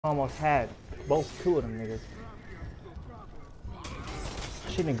Almost had two of them niggas.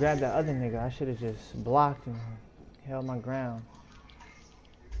 I shouldn't have grabbed that other nigga. I should have just blocked and held my ground.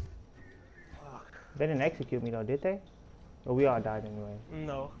 They didn't execute me though, did they? Or we all died anyway?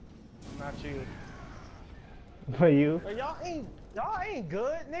 No, not you. But you? Y'all ain't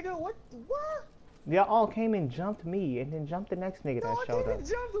good, nigga. What? Y'all all came and jumped me and then jumped the next nigga that showed up. I didn't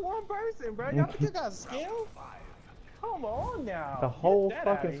jump to one person, bro. Y'all think you got skill? Come on now. The whole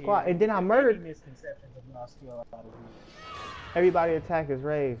fucking squad. And then I murdered. Misconceptions of y'all skill out of you. Everybody attack is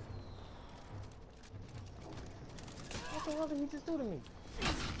raised. What the hell did he just do to me?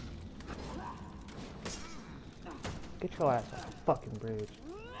 Get your ass off the fucking bridge.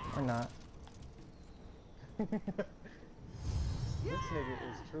 Or not. This nigga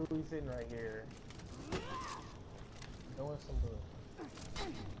is truly sitting right here. Doing some good.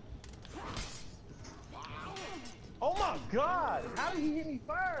 Oh my god! How did he hit me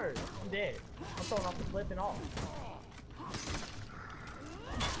first? I'm dead. I'm throwing off the cliff and all.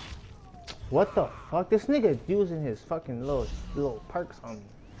 What the fuck? This nigga using his fucking little perks on me.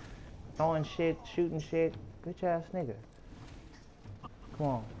 Throwing shit, shooting shit. Bitch ass nigga. Come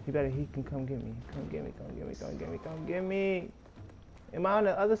on. He can come get me. Come get me, come get me, come get me, come get me. Am I on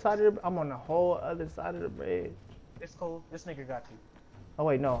the other side of the... I'm on the whole other side of the bridge. It's cool. This nigga got you. Oh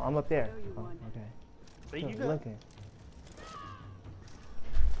wait, no. I'm up there. Oh, okay. So you good. Looking.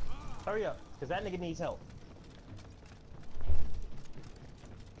 Hurry up, because that nigga needs help.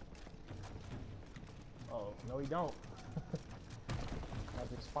 Oh, no he don't.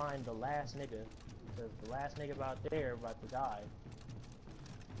 I just find the last nigga, because the last nigga's out there about to die.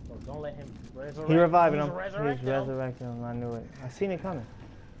 So don't let him resurrect. He reviving him. He's resurrecting him. I knew it. I seen it coming.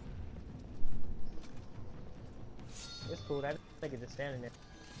 It's cool, that nigga just standing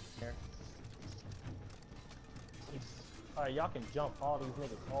there. Alright, y'all can jump all these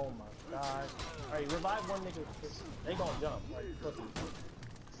niggas. Oh my god. Alright, revive one nigga. They gonna jump. Like, pussy.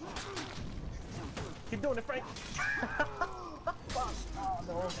 Keep doing it, Frank. Fuck. Oh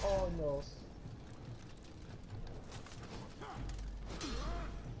no. Oh no.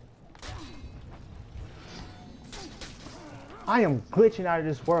 I am glitching out of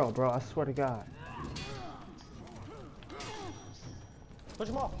this world, bro. I swear to God. Push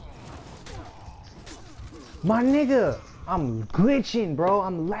him off. My nigga. I'm glitching, bro.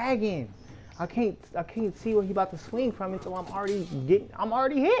 I'm lagging. I can't see where he about to swing from until I'm already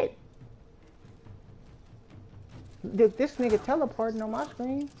hit. This nigga teleporting on my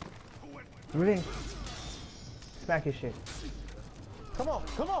screen. Really? Smack his shit. Come on.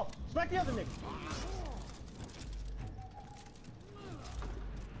 Smack the other nigga.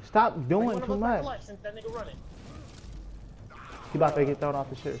 Stop doing too much. Since that nigga running. He about to get thrown off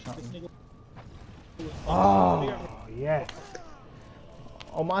the shit or something. Oh, yes.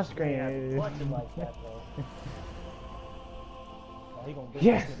 On my screen. Like that,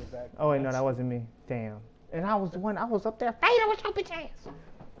 yes. Oh wait, no, that wasn't me. Damn. And I was the one. I was up there fighting with your bitch ass.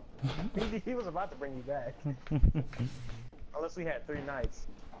 He was about to bring you back. Unless we had 3 nights.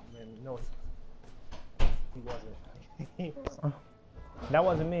 And no, he wasn't. That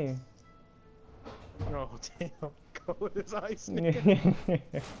wasn't me. No, damn. Cold as ice.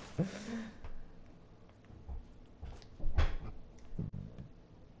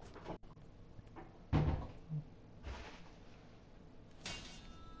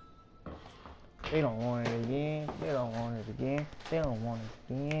 They don't want it again. They don't want it again. They don't want it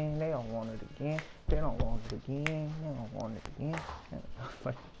again. They don't want it again. They don't want it again. They don't want it again.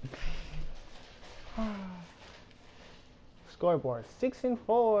 Scoreboard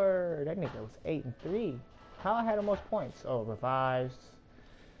 6-4. That nigga was 8-3. How I had the most points? Oh, revives.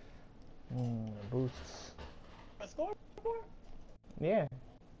 Boosts. A scoreboard? Yeah.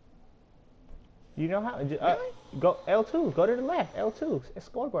 You know how? Go L2. Go to the left. L2. It's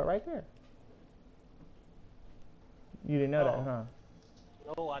scoreboard right there. You didn't know that, huh?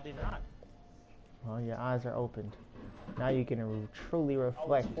 No, I did not. Well, your eyes are opened. Now you can truly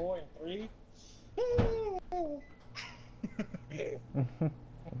reflect. I was 4-3.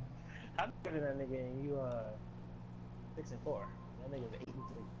 How good is that nigga and you 6-4? That nigga's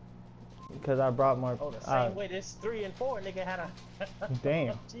 8-3. Because I brought more. Oh, the same way this 3-4 nigga had a.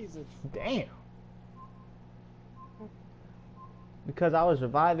 Damn. Jesus. Damn. Because I was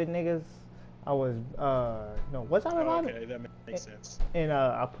reviving niggas. I was no, was I reviving? Okay, that makes sense. And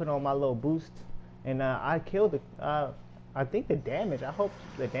I put on my little boost, and I killed it. I think the damage. I hope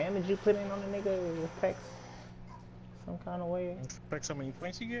the damage you put in on the nigga affects some kind of way. Affects how many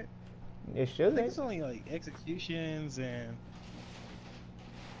points you get? It should. I think it's only like executions and.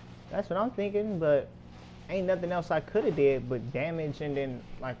 That's what I'm thinking, but ain't nothing else I could have did but damage and then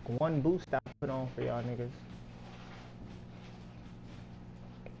like one boost I put on for y'all niggas.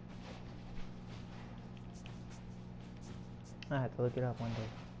 I had to look it up one day.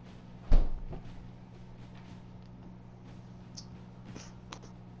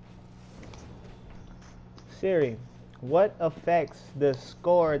 Siri, what affects the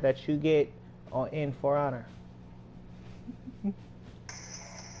score that you get on in For Honor?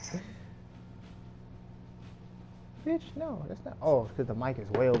 Bitch, no, that's not. Oh, because the mic is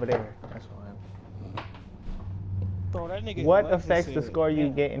way over there. That's why. Bro, that nigga What Alexis affects the said, score you yeah.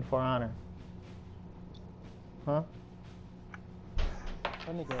 get in For Honor? Huh?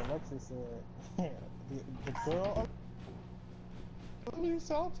 That nigga Alexis said, the girl.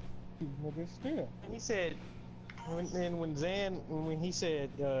 Salt, nigga, still. And he said, when he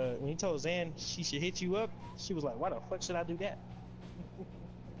said, when he told Zan she should hit you up, she was like, why the fuck should I do that?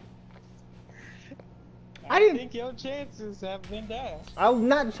 I didn't think your chances have been dashed. I'm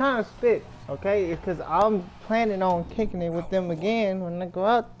not trying to spit, okay? It's because I'm planning on kicking it with them again when I go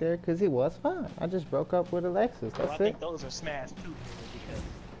out there because it was fun. I just broke up with Alexis. That's I it. think those are smashed too, nigga, because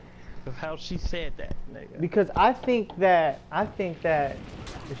of how she said that, nigga. Because I think that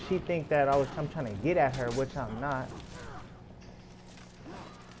she think that I'm trying to get at her, which I'm not.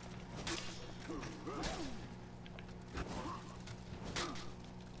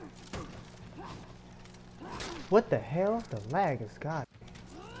 What the hell? The lag has got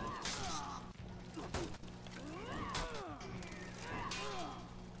me.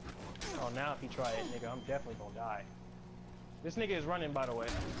 Oh, now if you try it, nigga, I'm definitely gonna die. This nigga is running, by the way.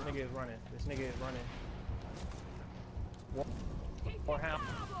 This nigga is running. This nigga is running. Or hound.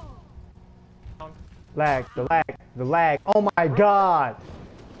 Lag, the lag. Oh my god!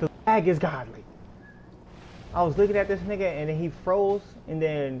 The lag is godly. I was looking at this nigga and then he froze and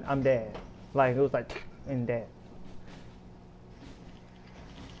then I'm dead. Like, it was like, and dead.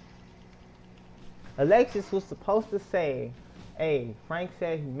 Alexis was supposed to say, hey, Frank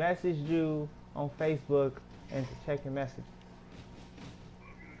said he messaged you on Facebook and to check your messages.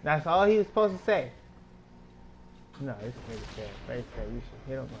 That's all he was supposed to say. No, this nigga said, Frank said you should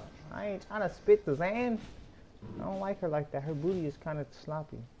hit him up. I ain't trying to spit the Zan. I don't like her like that. Her booty is kind of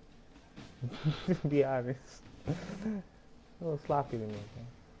sloppy. To be honest. A little sloppy to me. Okay?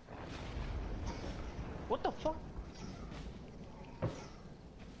 What the fuck?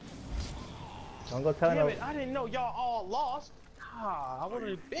 Don't go telling Damn no. it, I didn't know y'all all lost. Ah, I would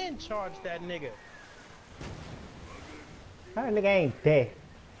have been charged that nigga. That nigga ain't dead.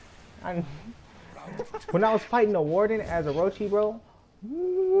 When I was fighting the warden as a Rochi, bro,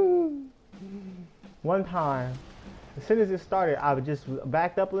 one time, as soon as it started, I would just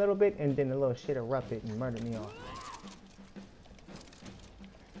backed up a little bit and then the little shit erupted and murdered me off.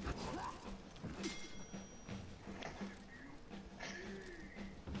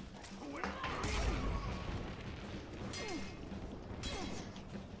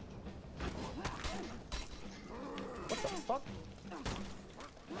 What the fuck?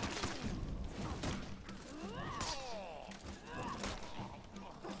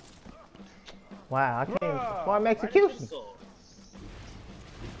 Wow, I can't even perform execution.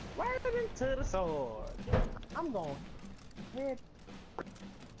 Right into the sword. I'm going head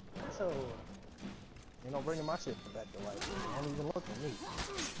the sword. You know, bringing my shit back to life. Don't even look at me.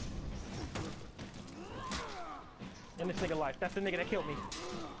 And this nigga life. That's the nigga that killed me.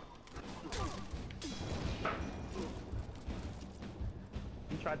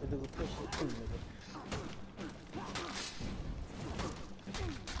 He tried to do the push shit too, nigga.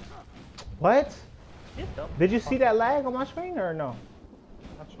 What? Did you see that lag on my screen or no?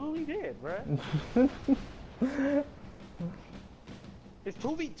 I truly did, bruh. It's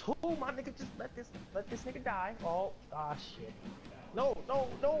 2v2, my nigga. Just let this nigga die. Oh, ah, shit. No,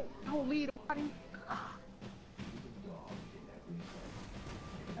 don't lead the body.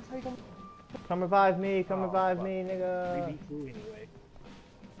 That's how you gonna. Come revive me, come revive me, nigga. 3v2 anyway.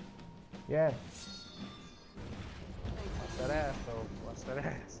 Yeah. Watch that ass, though. Watch that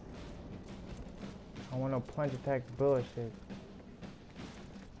ass. I want no plunge attack bullshit.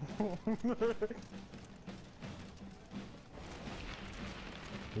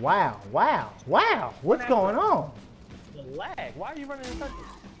 Wow. What's going on? The lag. Why are you running in circles?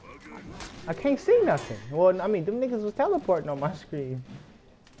 I can't see nothing. Well, I mean, them niggas was teleporting on my screen.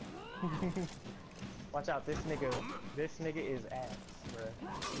 Watch out, this nigga is ass, bruh.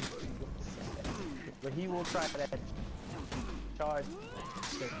 But he will try that charge.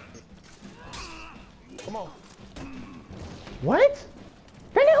 Come on. What?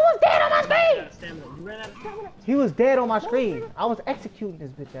 That nigga was dead on my screen! You ran out of stamina. He was dead on my screen. I was executing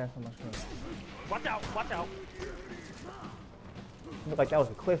this bitch ass on my screen. Watch out! Watch out! Looked like that was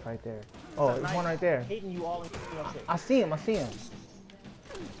a cliff right there. Oh, there's one right there. Hitting you all in your shit. I see him. I see him.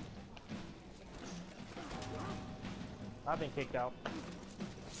 I've been kicked out.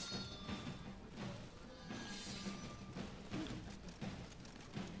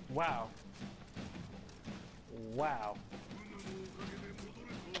 Wow. Wow.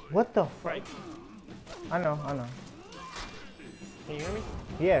 What the? Right? I know. I know. Can you hear me?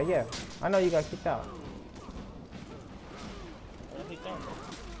 Yeah, yeah. I know you got kicked out. I got kicked out.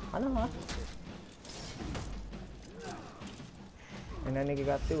 I know. Huh? And that nigga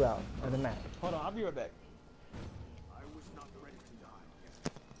got threw out of the map. Hold on, I'll be right back.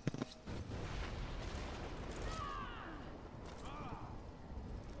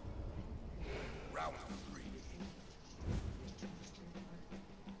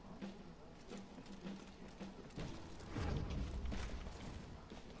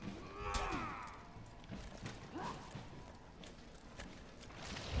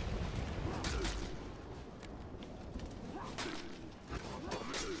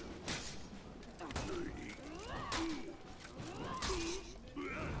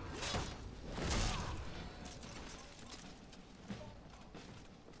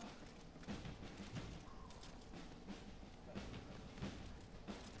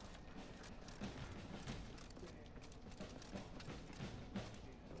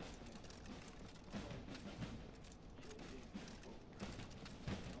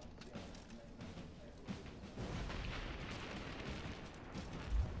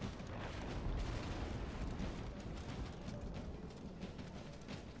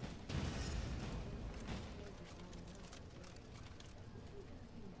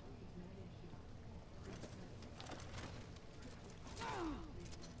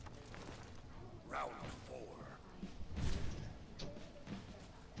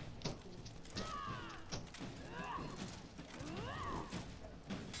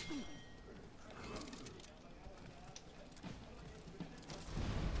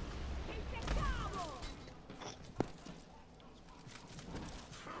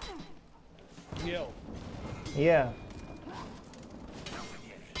 Yo. Yeah.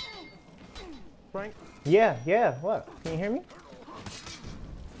 Frank? Yeah, yeah. What? Can you hear me?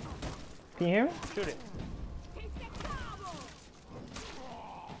 Can you hear me? Shoot it.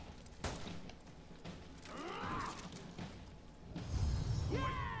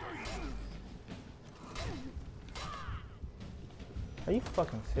 Are you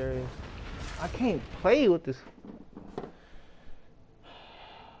fucking serious? I can't play with this.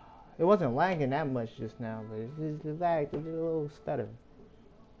 It wasn't lagging that much just now, but it's just lagged. It did a little stutter.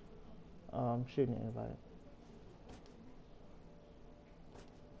 I'm shooting everybody.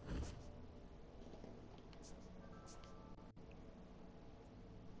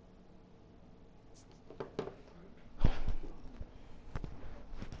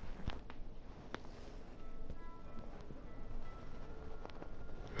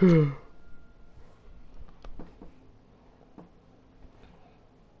 Hmm.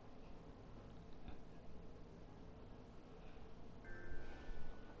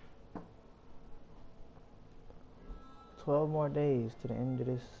 12 more days to the end of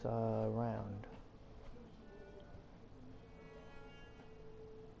this round.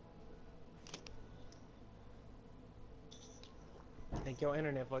 I think your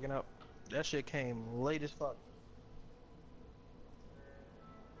internet fucking up. That shit came late as fuck.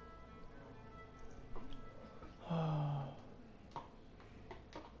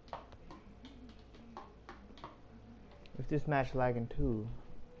 If this match lagging too.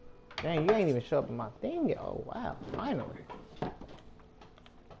 Dang, you ain't even show up in my thing yet. Oh wow, finally.